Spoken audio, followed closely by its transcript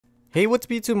Hey, what's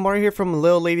B2 Mario here from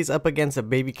Little Ladies up against a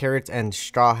Baby Carrots and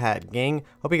Strawhat gang.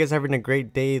 Hope you guys are having a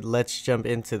great day. Let's jump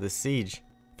into the siege.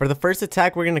 For the first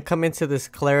attack, we're going to come into this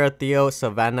Clara, Theo,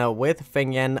 Savannah with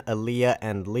Feng Yan, Aaliyah,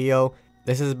 and Leo.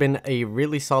 This has been a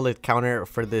really solid counter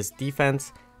for this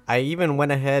defense. I even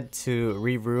went ahead to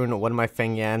re-rune one of my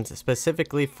Feng Yans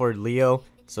specifically for Leo,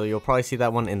 so you'll probably see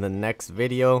that one in the next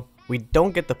video. We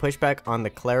don't get the pushback on the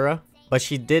Clara, but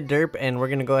she did derp, and we're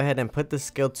going to go ahead and put the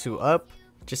skill 2 up.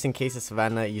 Just in case the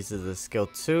Savannah uses the skill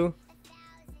 2.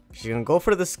 She's going to go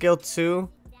for the skill 2.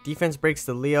 Defense breaks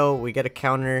the Leo. We get a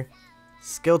counter.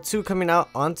 Skill 2 coming out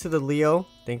onto the Leo.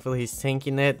 Thankfully he's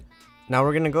tanking it. Now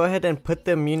we're going to go ahead and put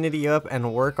the immunity up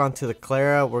and work onto the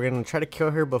Clara. We're going to try to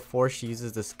kill her before she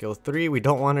uses the skill 3. We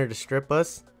don't want her to strip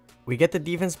us. We get the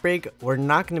defense break. We're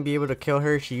not going to be able to kill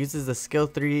her. She uses the skill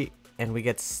 3 and we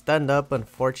get stunned up,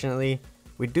 unfortunately.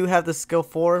 We do have the skill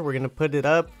 4. We're going to put it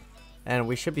up. And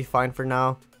we should be fine for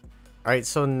now. Alright,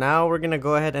 so now we're going to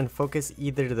go ahead and focus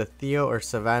either the Theo or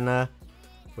Savannah.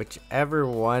 Whichever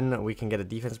one we can get a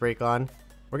defense break on.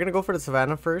 We're going to go for the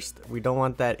Savannah first. We don't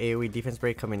want that AoE defense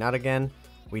break coming out again.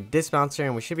 We dismount her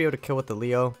and we should be able to kill with the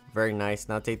Leo. Very nice.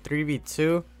 Now it's a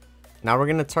 3v2. Now we're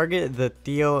going to target the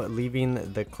Theo,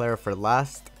 leaving the Clara for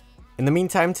last. In the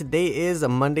meantime, today is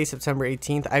Monday, September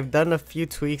 18th. I've done a few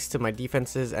tweaks to my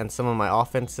defenses and some of my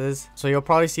offenses, so you'll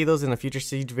probably see those in a future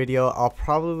siege video. I'll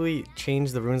probably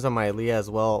change the runes on my Aaliyah as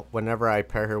well whenever I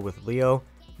pair her with Leo,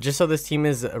 just so this team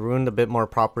is ruined a bit more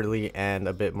properly and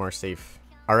a bit more safe.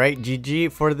 Alright,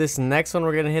 GG. For this next one,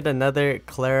 we're going to hit another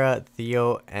Clara,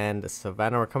 Theo, and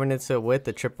Savannah. We're coming into it with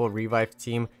the triple revive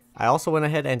team. I also went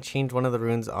ahead and changed one of the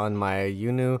runes on my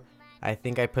Yunu. I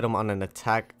think I put them on an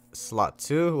attack slot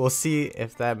 2. We'll see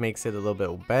if that makes it a little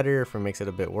bit better, if it makes it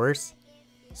a bit worse.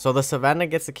 So the Savannah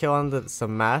gets a kill on the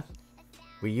Samath.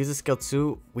 We use the skill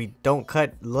 2. We don't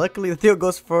cut. Luckily the Theo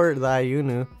goes for the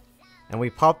Ayunu and we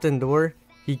popped Endure.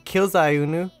 He kills the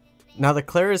Ayunu. Now the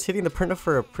Clara is hitting the Perna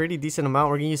for a pretty decent amount.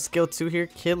 We're gonna use skill 2 here,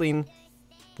 killing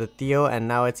the Theo, and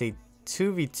now it's a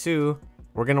 2v2.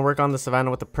 We're gonna work on the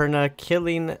Savannah with the Perna,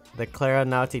 killing the Clara.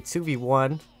 Now it's a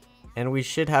 2v1. And we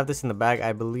should have this in the bag.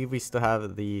 I believe we still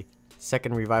have the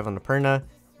second revive on the Perna.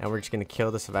 And we're just going to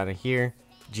kill the Savannah here.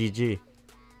 GG.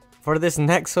 For this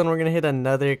next one, we're going to hit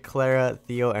another Clara,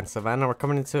 Theo, and Savannah. We're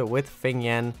coming into it with Feng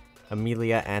Yan,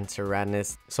 Amelia, and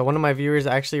Tyrannus. So one of my viewers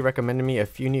actually recommended me a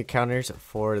few new counters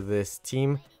for this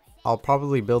team. I'll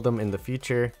probably build them in the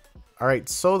future. Alright,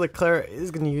 so the Clara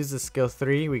is going to use the skill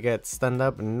 3. We get stunned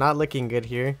up. Not looking good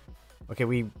here. Okay,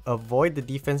 we avoid the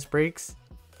defense breaks.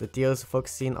 The Theo is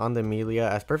focusing on the Amelia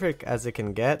as perfect as it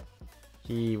can get.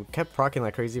 He kept proccing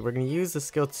like crazy. We're going to use the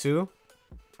skill 2.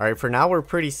 Alright, for now we're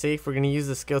pretty safe. We're going to use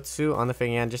the skill 2 on the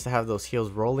Feng Yan just to have those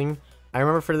heals rolling. I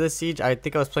remember for this siege, I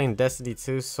think I was playing Destiny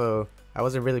 2, so I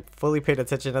wasn't really fully paid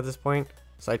attention at this point.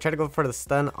 So I tried to go for the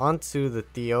stun onto the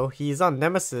Theo. He's on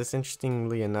Nemesis,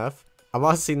 interestingly enough. I'm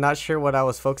honestly not sure what I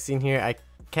was focusing here. I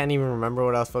can't even remember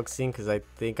what I was focusing because I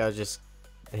think I was just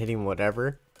hitting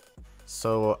whatever.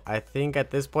 So I think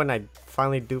at this point I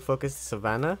finally do focus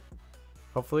Savannah.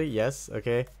 Hopefully, yes,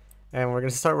 okay. And we're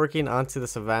going to start working onto the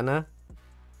Savannah.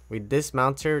 We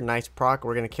dismount her, nice proc.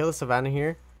 We're going to kill the Savannah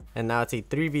here. And now it's a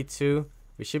 3v2.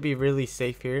 We should be really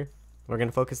safe here. We're going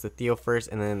to focus the Theo first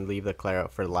and then leave the Clara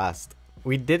for last.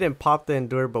 We didn't pop the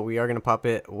Endure, but we are going to pop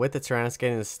it with the Tyrannus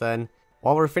getting the stun.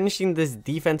 While we're finishing this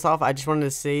defense off, I just wanted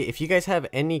to say, if you guys have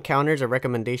any counters or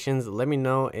recommendations, let me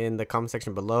know in the comment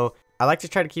section below. I like to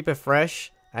try to keep it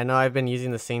fresh. I know I've been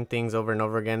using the same things over and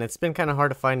over again. It's been kind of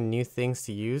hard to find new things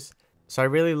to use. So I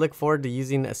really look forward to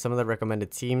using some of the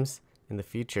recommended teams in the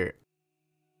future.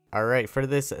 Alright, for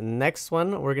this next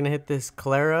one, we're going to hit this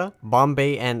Clara,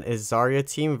 Bombay, and Izaria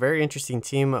team. Very interesting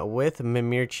team with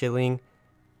Mimir chilling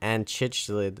and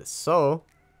Chichlid. So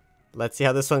let's see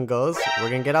how this one goes. We're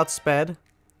going to get outsped.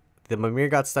 The Mimir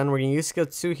got stunned. We're going to use skill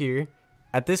 2 here.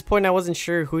 At this point, I wasn't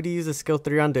sure who to use the skill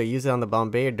 3 on. Do I use it on the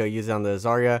Bombay or do I use it on the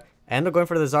Izaria? I end up going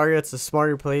for the Izaria. It's a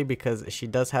smarter play because she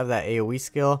does have that AoE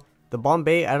skill. The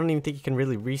Bombay, I don't even think he can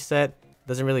really reset.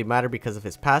 Doesn't really matter because of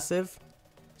his passive.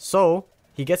 So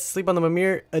he gets to sleep on the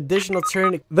Mimir. Additional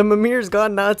turn. The Mimir's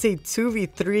gone. Now it's a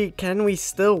 2v3. Can we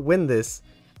still win this?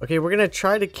 Okay, we're going to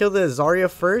try to kill the Izaria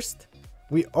first.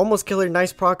 We almost kill her.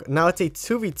 Nice proc. Now it's a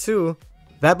 2v2.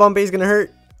 That Bombay's going to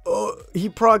hurt. Oh, he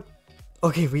proc.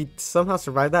 Okay, we somehow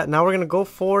survived that. Now we're going to go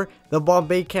for the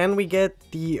Bombay. Can we get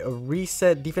the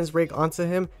reset defense break onto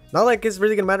him? Not like it's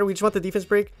really going to matter. We just want the defense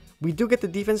break. We do get the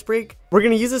defense break. We're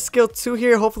going to use a skill 2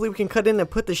 here. Hopefully we can cut in and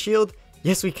put the shield.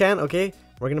 Yes, we can. Okay,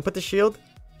 we're going to put the shield.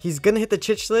 He's going to hit the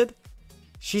Chichlid.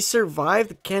 She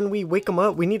survived. Can we wake him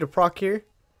up? We need a proc here.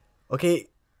 Okay,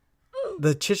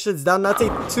 The Chichlid's down. Now it's a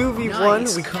 2v1.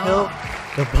 Nice We call.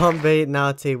 kill the Bombay. Now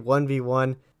it's a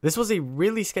 1v1. This was a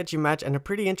really sketchy match and a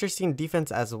pretty interesting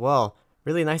defense as well.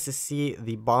 Really nice to see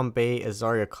the Bombay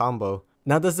Izaria combo.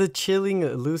 Now does the Chilling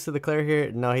lose to the Clara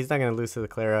here? No, he's not going to lose to the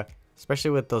Clara. Especially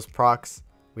with those procs.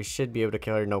 We should be able to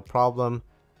kill her, no problem.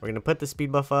 We're going to put the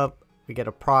speed buff up. We get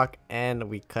a proc and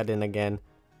we cut in again.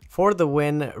 For the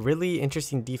win, really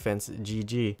interesting defense,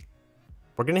 GG.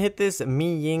 We're going to hit this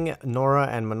Mi Ying, Nora,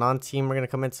 and Manon team. We're going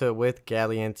to come into it with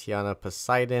Galleon, Tiana,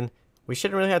 Poseidon. We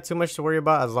shouldn't really have too much to worry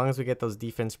about as long as we get those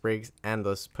defense breaks and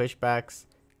those pushbacks.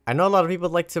 I know a lot of people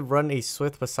like to run a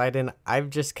Swift Poseidon. I've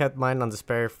just kept mine on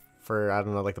Despair for, I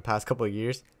don't know, like the past couple of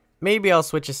years. Maybe I'll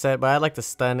switch a set, but I like to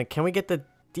stun. Can we get the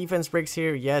defense breaks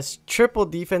here? Yes, triple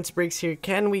defense breaks here.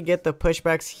 Can we get the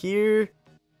pushbacks here?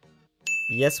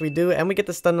 Yes, we do. And we get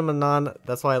the stun to Manon.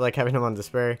 That's why I like having him on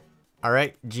Despair.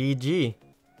 Alright, GG.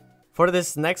 For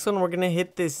this next one, we're going to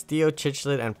hit this Theo,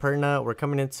 Chichlid, and Perna. We're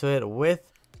coming into it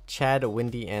with Chad,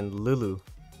 Windy, and Lulu.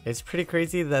 It's pretty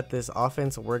crazy that this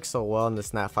offense works so well in the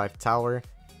Snap 5 tower.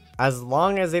 As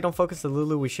long as they don't focus the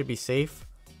Lulu, we should be safe.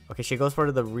 Okay, she goes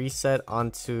for the reset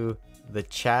onto the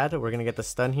Chad. We're going to get the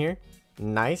stun here.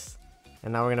 Nice.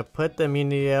 And now we're going to put the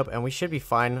immunity up, and we should be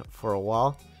fine for a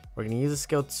while. We're going to use the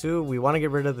skill 2. We want to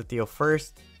get rid of the Theo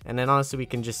first. And then honestly, we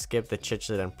can just skip the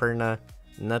Chichlid and Perna.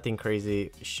 Nothing crazy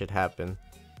should happen.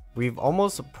 We've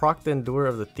almost procced the Endure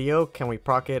of the Theo. Can we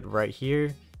proc it right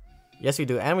here? Yes, we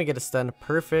do. And we get a stun.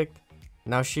 Perfect.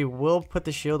 Now she will put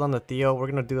the shield on the Theo. We're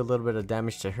going to do a little bit of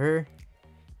damage to her.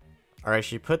 Alright,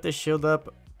 she put the shield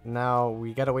up. Now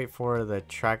we got to wait for the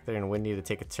Tractor and Windy to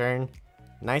take a turn.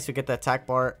 Nice, we get the attack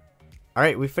bar.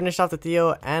 Alright, we finished off the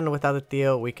Theo. And without the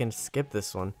Theo, we can skip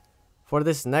this one. For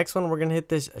this next one, we're going to hit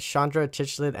this Chandra,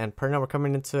 Chichlid, and Perna. We're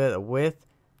coming into it with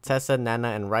Tessa, Nana,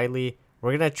 and Riley.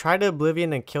 We're going to try to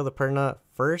Oblivion and kill the Perna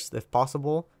first if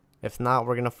possible. If not,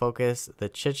 we're going to focus the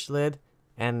Chichlid.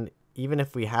 And even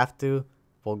if we have to,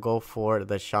 we'll go for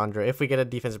the Chandra if we get a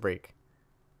defense break.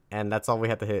 And that's all we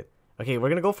have to hit. Okay, we're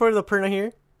going to go for the Perna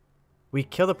here. We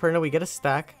kill the Perna. We get a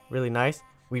stack. Really nice.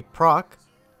 We proc.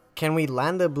 Can we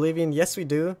land the Oblivion? Yes, we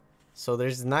do. So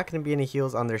there's not going to be any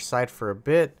heals on their side for a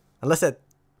bit. Unless that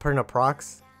Perna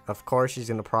procs. Of course, she's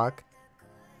going to proc.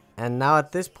 And now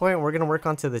at this point, we're going to work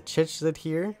onto the Chichlid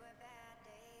here.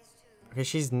 Okay,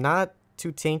 she's not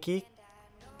too tanky.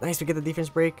 Nice, we get the defense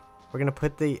break. We're going to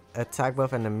put the attack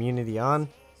buff and immunity on.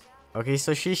 Okay,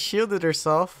 so she shielded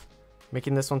herself,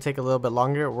 making this one take a little bit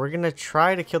longer. We're going to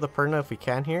try to kill the Perna if we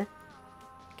can here.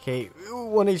 Okay,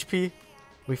 1 HP.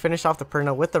 We finish off the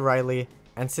Perna with the Riley.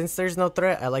 And since there's no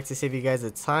threat, I like to save you guys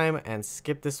the time and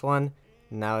skip this one.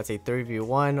 Now it's a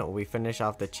 3v1. We finish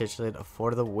off the Chichlid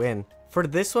for the win. For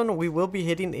this one, we will be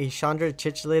hitting a Chandra,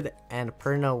 Chichlid, and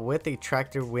Perna with a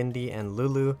Tractor, Windy, and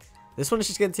Lulu. This one is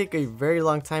just going to take a very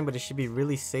long time, but it should be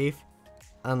really safe.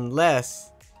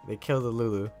 Unless they kill the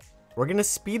Lulu. We're going to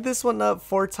speed this one up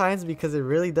 4 times because it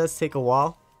really does take a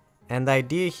while. And the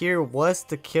idea here was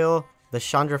to kill the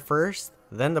Chandra first,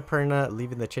 then the Perna,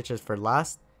 leaving the Chichlid for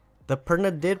last. The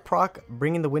Perna did proc,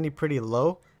 bringing the Windy pretty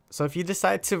low. So if you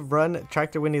decide to run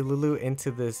Tractor, Windy, Lulu into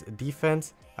this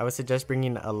defense, I would suggest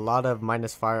bringing a lot of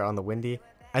minus fire on the Windy.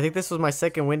 I think this was my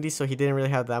second Windy, so he didn't really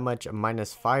have that much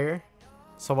minus fire.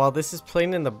 So while this is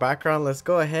playing in the background, let's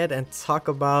go ahead and talk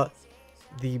about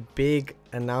the big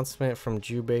announcement from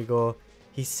Jew Bagel.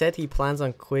 He said he plans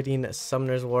on quitting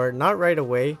Summoner's War, not right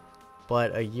away,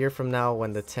 but a year from now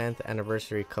when the 10th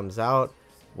anniversary comes out.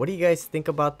 What do you guys think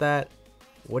about that?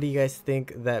 What do you guys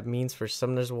think that means for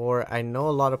Summoner's War? I know a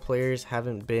lot of players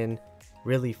haven't been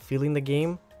really feeling the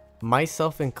game.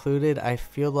 Myself included, I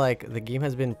feel like the game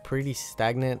has been pretty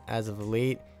stagnant as of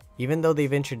late. Even though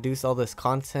they've introduced all this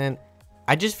content,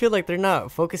 I just feel like they're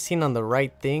not focusing on the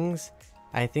right things.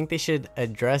 I think they should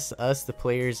address us, the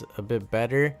players, a bit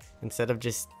better instead of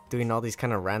just doing all these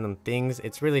kind of random things.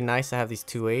 It's really nice to have these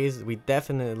 2As. We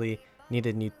definitely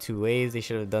needed new 2As. They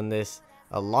should have done this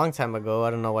a long time ago. I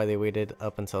don't know why they waited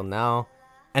up until now.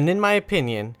 And in my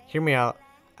opinion, hear me out,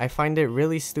 I find it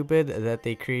really stupid that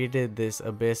they created this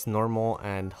Abyss normal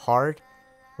and hard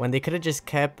when they could have just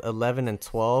kept 11 and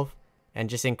 12 and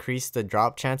just increased the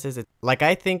drop chances. Like,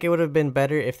 I think it would have been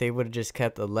better if they would have just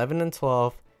kept 11 and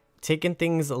 12, taken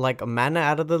things like mana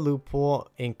out of the loot pool,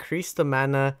 increased the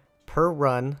mana per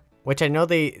run, which I know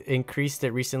they increased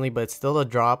it recently, but it's still a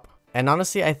drop. And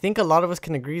honestly, I think a lot of us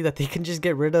can agree that they can just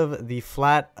get rid of the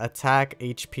flat attack,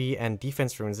 HP, and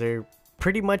defense runes. They're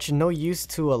pretty much no use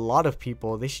to a lot of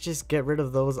people. They should just get rid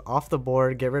of those off the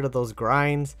board, get rid of those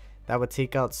grinds. That would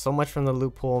take out so much from the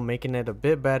loot pool, making it a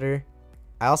bit better.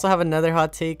 I also have another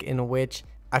hot take in which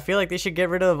I feel like they should get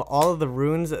rid of all of the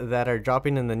runes that are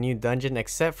dropping in the new dungeon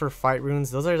except for fight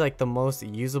runes. Those are like the most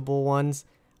usable ones.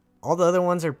 All the other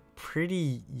ones are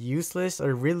pretty useless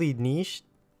or really niche.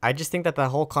 I just think that the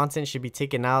whole content should be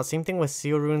taken out. Same thing with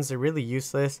seal runes, they're really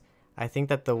useless. I think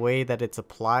that the way that it's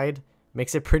applied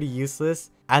makes it pretty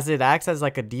useless, as it acts as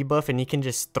like a debuff and you can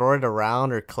just throw it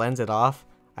around or cleanse it off.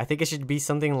 I think it should be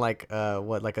something like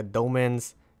like a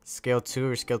Doman's scale 2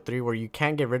 or scale 3 where you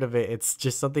can't get rid of it. It's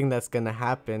just something that's gonna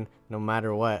happen no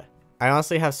matter what. I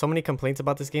honestly have so many complaints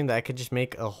about this game that I could just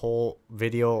make a whole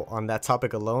video on that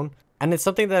topic alone. And it's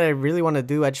something that I really want to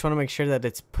do. I just want to make sure that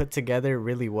it's put together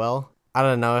really well. I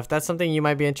don't know. If that's something you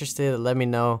might be interested in, let me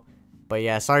know. But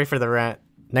yeah, sorry for the rant.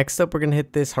 Next up, we're going to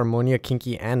hit this Harmonia,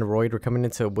 Kinky, and Royd. We're coming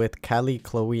into it with Callie,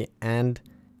 Chloe, and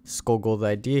Skogul. The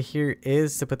idea here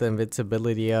is to put the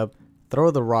invincibility up,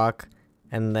 throw the rock,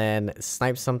 and then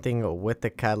snipe something with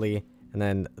the Callie, and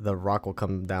then the rock will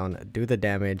come down, do the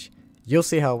damage. You'll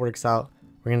see how it works out.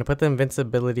 We're going to put the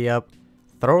invincibility up,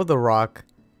 throw the rock.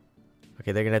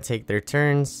 Okay, they're going to take their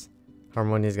turns.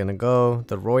 Harmonia is going to go.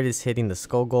 The Royd is hitting the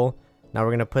Skogul. Now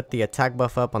we're going to put the attack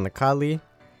buff up on the Callie.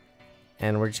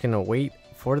 And we're just going to wait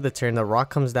for the turn. The rock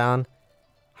comes down.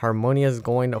 Harmonia is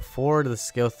going for the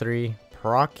skill 3,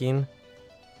 procking.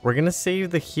 We're going to save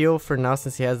the heal for now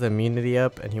since he has the immunity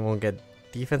up and he won't get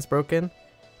defense broken.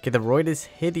 Okay, the Royd is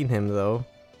hitting him though.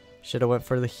 Should have went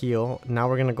for the heal. Now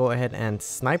we're going to go ahead and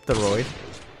snipe the Royd.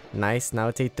 Nice. Now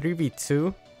it's a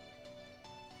 3v2.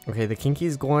 Okay, the Kinky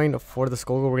is going for the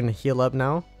Skogul. We're going to heal up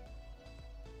now.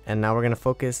 And now we're going to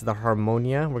focus the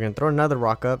Harmonia. We're going to throw another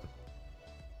rock up.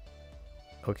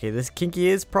 Okay, this Kinky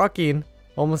is procking.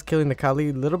 Almost killing the Callie.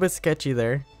 A little bit sketchy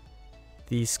there.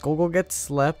 The Skogul gets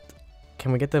slept.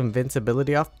 Can we get the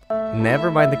invincibility off? Never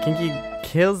mind. The Kinky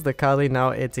kills the Callie. Now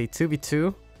it's a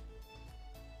 2v2.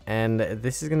 And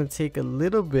this is going to take a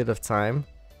little bit of time,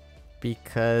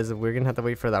 because we're going to have to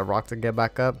wait for that rock to get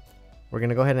back up. We're going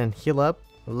to go ahead and heal up.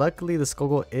 Luckily, the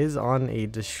Skogul is on a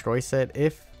destroy set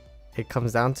if it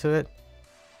comes down to it.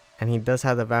 And he does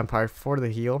have the vampire for the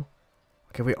heal.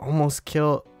 Okay, we almost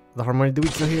kill the Harmonia. Do we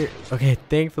kill here? Okay,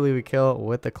 thankfully we kill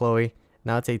with the Chloe.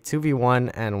 Now it's a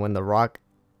 2v1, and when the rock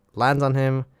lands on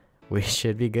him, we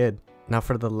should be good. Now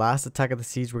for the last attack of the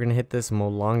siege, we're going to hit this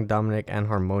Molong, Dominic, and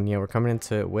Harmonia. We're coming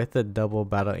into it with the double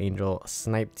Battle Angel,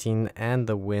 Snipe Teen, and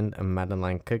the Wind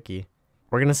Madeline Cookie.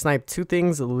 We're going to snipe 2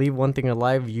 things, leave 1 thing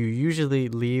alive. You usually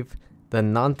leave the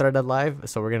non-threat alive,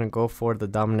 so we're going to go for the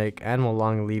Dominic and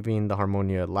Molong, leaving the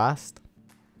Harmonia last.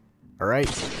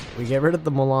 Alright, we get rid of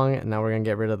the Molong, and now we're going to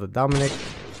get rid of the Dominic.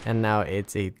 And now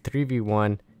it's a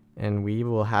 3v1, and we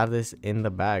will have this in the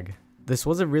bag. This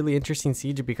was a really interesting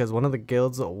siege because one of the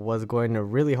guilds was going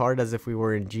really hard as if we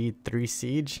were in G3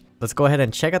 siege. Let's go ahead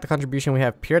and check out the contribution. We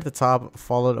have Pure at the top,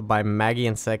 followed by Maggie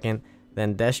in second.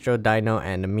 Then Destro, Dino,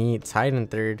 and me tied in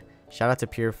third. Shout out to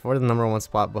Pure for the #1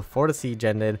 spot before the siege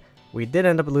ended. We did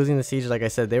end up losing the siege. Like I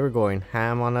said, they were going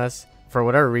ham on us for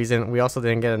whatever reason. We also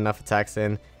didn't get enough attacks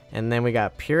in. And then we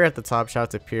got Pure at the top. Shout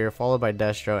out to Pure, followed by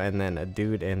Destro, and then a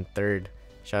dude in third.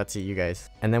 Shout out to you guys.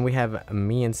 And then we have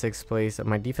me in 6th place.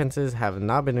 My defenses have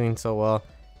not been doing so well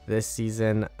this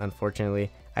season,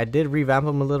 unfortunately. I did revamp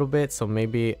them a little bit, so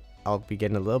maybe I'll be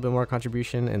getting a little bit more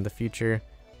contribution in the future.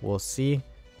 We'll see.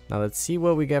 Now let's see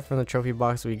what we get from the trophy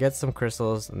box. We get some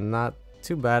crystals, not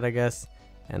too bad, I guess.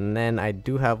 And then I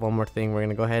do have one more thing. We're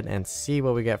gonna go ahead and see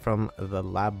what we get from the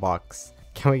lab box.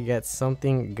 Can we get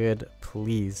something good,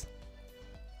 please?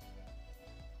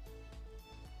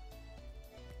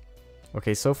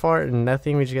 Okay, so far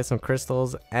nothing. We just get some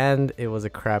crystals, and it was a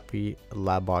crappy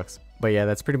lab box. But yeah,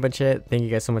 that's pretty much it. Thank you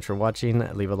guys so much for watching.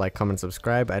 Leave a like, comment,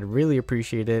 subscribe. I'd really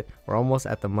appreciate it. We're almost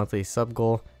at the monthly sub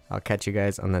goal. I'll catch you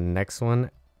guys on the next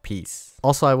one. Peace.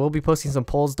 Also, I will be posting some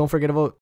polls. Don't forget to vote.